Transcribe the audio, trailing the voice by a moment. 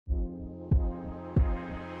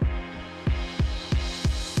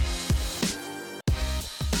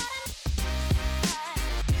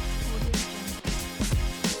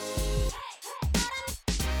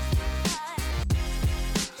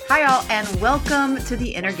Hi, all, and welcome to the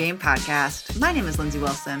Inner Game Podcast. My name is Lindsay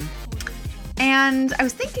Wilson, and I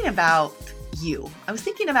was thinking about you. I was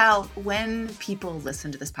thinking about when people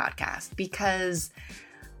listen to this podcast because,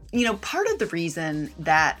 part of the reason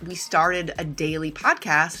that we started a daily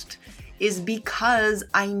podcast is because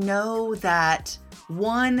I know that,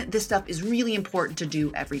 one, this stuff is really important to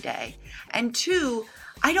do every day, and two,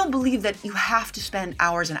 I don't believe that you have to spend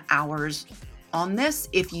hours and hours on this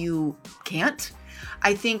if you can't.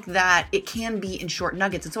 I think that it can be in short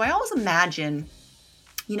nuggets. And so I always imagine,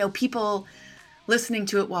 people listening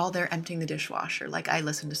to it while they're emptying the dishwasher. Like I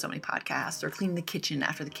listen to so many podcasts, or cleaning the kitchen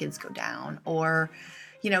after the kids go down, or,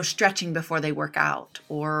 stretching before they work out,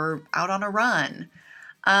 or out on a run.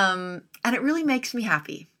 And it really makes me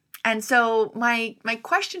happy. And so my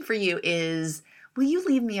question for you is, will you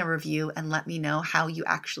leave me a review and let me know how you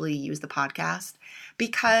actually use the podcast?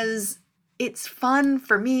 Because it's fun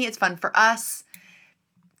for me, it's fun for us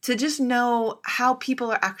to just know how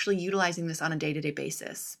people are actually utilizing this on a day-to-day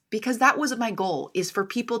basis. Because that was my goal, is for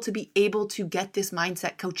people to be able to get this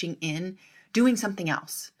mindset coaching in doing something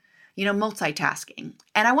else, multitasking.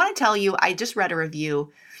 And I want to tell you, I just read a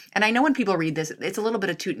review, and I know when people read this, it's a little bit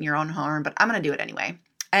of tooting your own horn, but I'm going to do it anyway.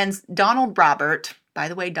 And Donald Robert, by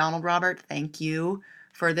the way, Donald Robert, thank you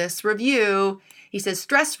for this review. He says,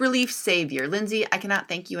 stress relief savior. Lindsay, I cannot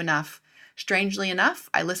thank you enough. Strangely enough,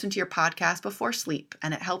 I listen to your podcast before sleep,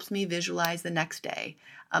 and it helps me visualize the next day.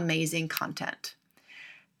 Amazing content.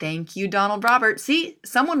 Thank you, Donald Robert. See,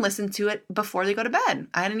 someone listened to it before they go to bed.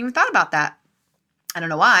 I hadn't even thought about that. I don't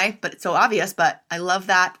know why, but it's so obvious, but I love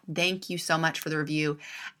that. Thank you so much for the review.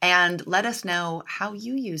 And let us know how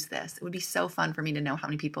you use this. It would be so fun for me to know how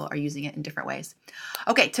many people are using it in different ways.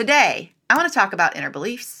 Okay, today I want to talk about inner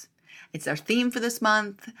beliefs. It's our theme for this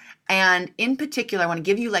month. And in particular, I want to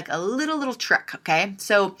give you like a little trick, okay?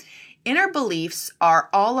 So inner beliefs are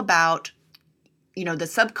all about, the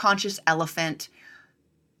subconscious elephant.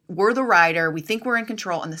 We're the rider. We think we're in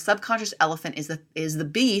control. And the subconscious elephant is the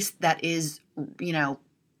beast that is,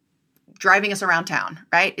 driving us around town,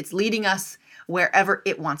 right? It's leading us wherever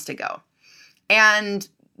it wants to go. And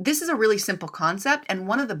this is a really simple concept. And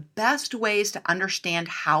one of the best ways to understand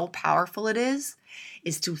how powerful it is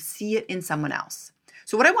to see it in someone else.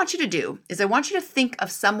 So what I want you to do is I want you to think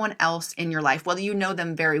of someone else in your life, whether you know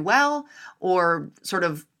them very well or sort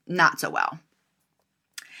of not so well.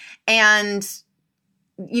 And,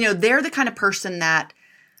 they're the kind of person that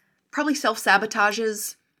probably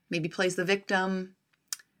self-sabotages, maybe plays the victim,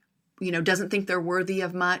 doesn't think they're worthy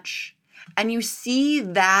of much. And you see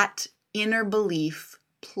that inner belief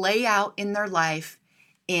play out in their life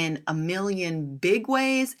in a million big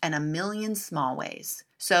ways and a million small ways.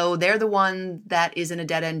 So they're the one that is in a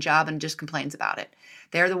dead-end job and just complains about it.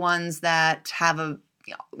 They're the ones that have a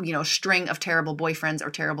string of terrible boyfriends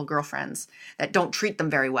or terrible girlfriends that don't treat them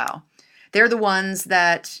very well. They're the ones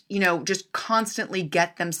that, just constantly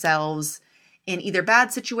get themselves in either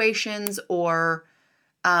bad situations or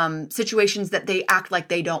situations that they act like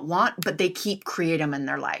they don't want, but they keep creating them in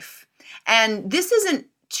their life. And this isn't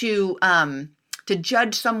to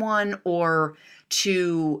judge someone or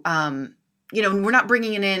to, we're not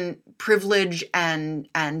bringing in privilege and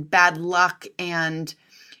bad luck and,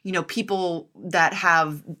 people that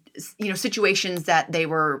have, situations that they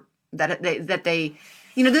were, that they,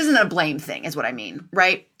 this isn't a blame thing is what I mean,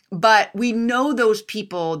 right? But we know those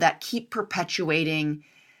people that keep perpetuating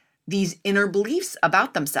these inner beliefs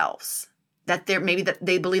about themselves, that maybe that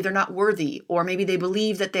they believe they're not worthy, or maybe they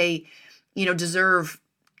believe that they, deserve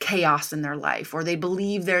chaos in their life, or they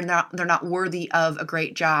believe they're not worthy of a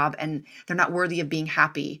great job and they're not worthy of being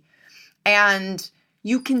happy. And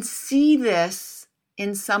you can see this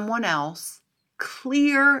in someone else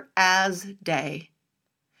clear as day.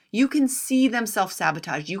 You can see them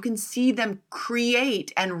self-sabotage. You can see them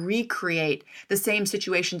create and recreate the same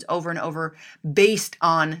situations over and over based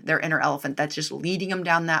on their inner elephant that's just leading them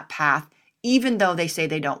down that path, even though they say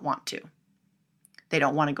they don't want to. They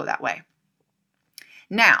don't want to go that way.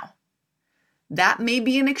 Now, that may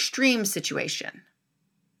be an extreme situation,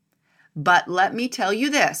 but let me tell you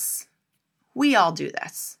this. We all do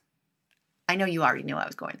this. I know you already knew I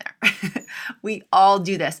was going there. We all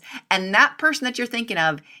do this. And that person that you're thinking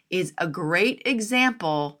of is a great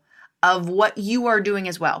example of what you are doing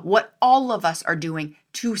as well, what all of us are doing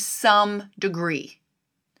to some degree.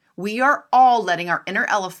 We are all letting our inner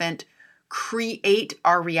elephant create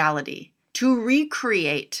our reality, to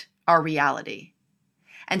recreate our reality.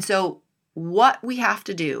 And so what we have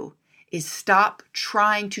to do is stop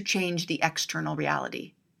trying to change the external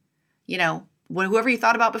reality. Whoever you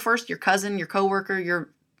thought about before, your cousin, your coworker, your,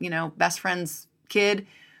 best friend's kid,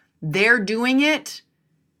 they're doing it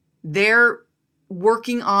They're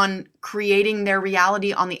working on creating their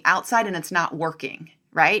reality on the outside and it's not working,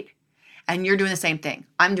 right? And you're doing the same thing.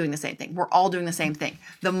 I'm doing the same thing. We're all doing the same thing.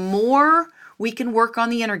 The more we can work on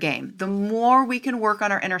the inner game, the more we can work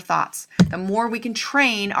on our inner thoughts, the more we can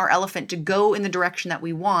train our elephant to go in the direction that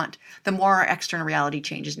we want, the more our external reality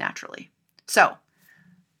changes naturally. So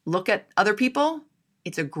look at other people.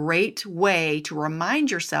 It's a great way to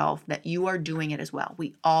remind yourself that you are doing it as well.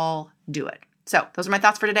 We all do it. So those are my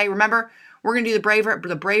thoughts for today. Remember, we're going to do the braver.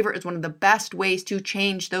 The braver is one of the best ways to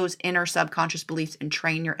change those inner subconscious beliefs and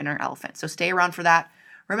train your inner elephant. So stay around for that.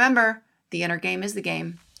 Remember, the inner game is the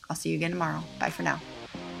game. I'll see you again tomorrow. Bye for now.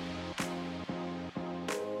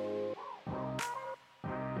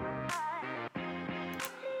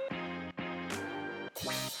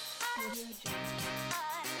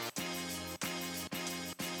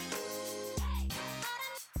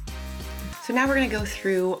 So now we're going to go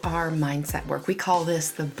through our mindset work. We call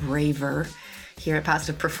this the braver here at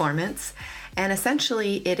Positive Performance. And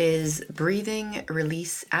essentially it is breathing,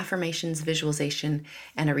 release, affirmations, visualization,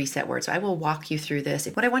 and a reset word. So I will walk you through this.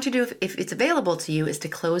 What I want you to do, if it's available to you, is to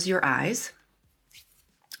close your eyes.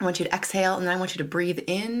 I want you to exhale, and then I want you to breathe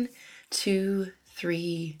in 2,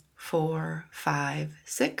 3, 4, 5,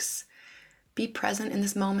 6. Be present in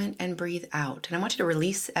this moment and breathe out. And I want you to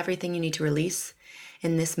release everything you need to release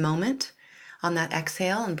in this moment on that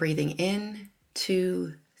exhale, and breathing in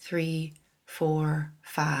 2, 3, 4,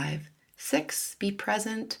 5, 6. Be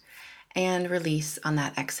present and release on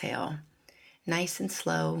that exhale. Nice and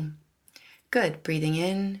slow. Good. Breathing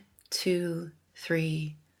in 2,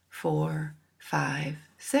 3, 4, 5,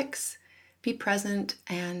 6. Be present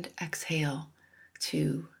and exhale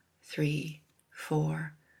 2, 3,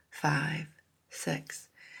 4, 5, 6.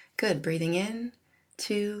 Good. Breathing in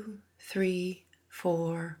 2, 3,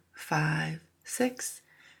 4, 5, 6.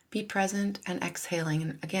 Be present and exhaling,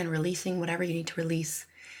 and again, releasing whatever you need to release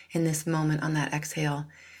in this moment on that exhale.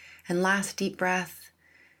 And last deep breath,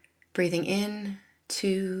 breathing in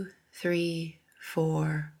 2, 3,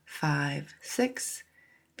 4, 5, 6.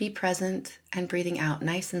 Be present and breathing out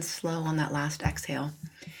nice and slow on that last exhale.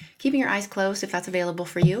 Keeping your eyes closed if that's available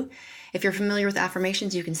for you. If you're familiar with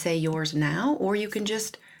affirmations, you can say yours now, or you can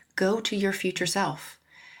just go to your future self.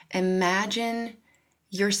 Imagine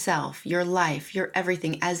yourself, your life, your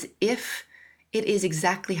everything as if it is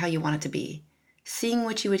exactly how you want it to be. Seeing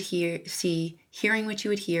what you would see, hearing what you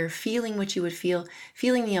would hear, feeling what you would feel,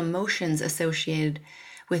 feeling the emotions associated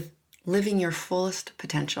with living your fullest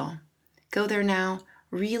potential. Go there now,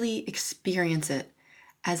 really experience it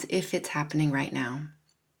as if it's happening right now.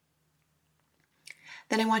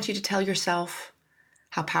 Then I want you to tell yourself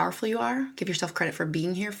how powerful you are. Give yourself credit for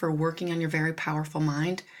being here, for working on your very powerful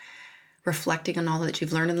mind, reflecting on all that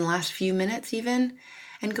you've learned in the last few minutes even,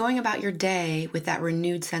 and going about your day with that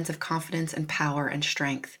renewed sense of confidence and power and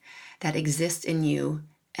strength that exists in you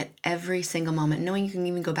at every single moment, knowing you can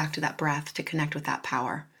even go back to that breath to connect with that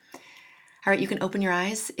power. All right, you can open your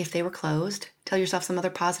eyes if they were closed. Tell yourself some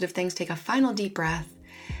other positive things. Take a final deep breath.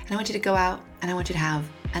 And I want you to go out and I want you to have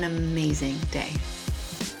an amazing day.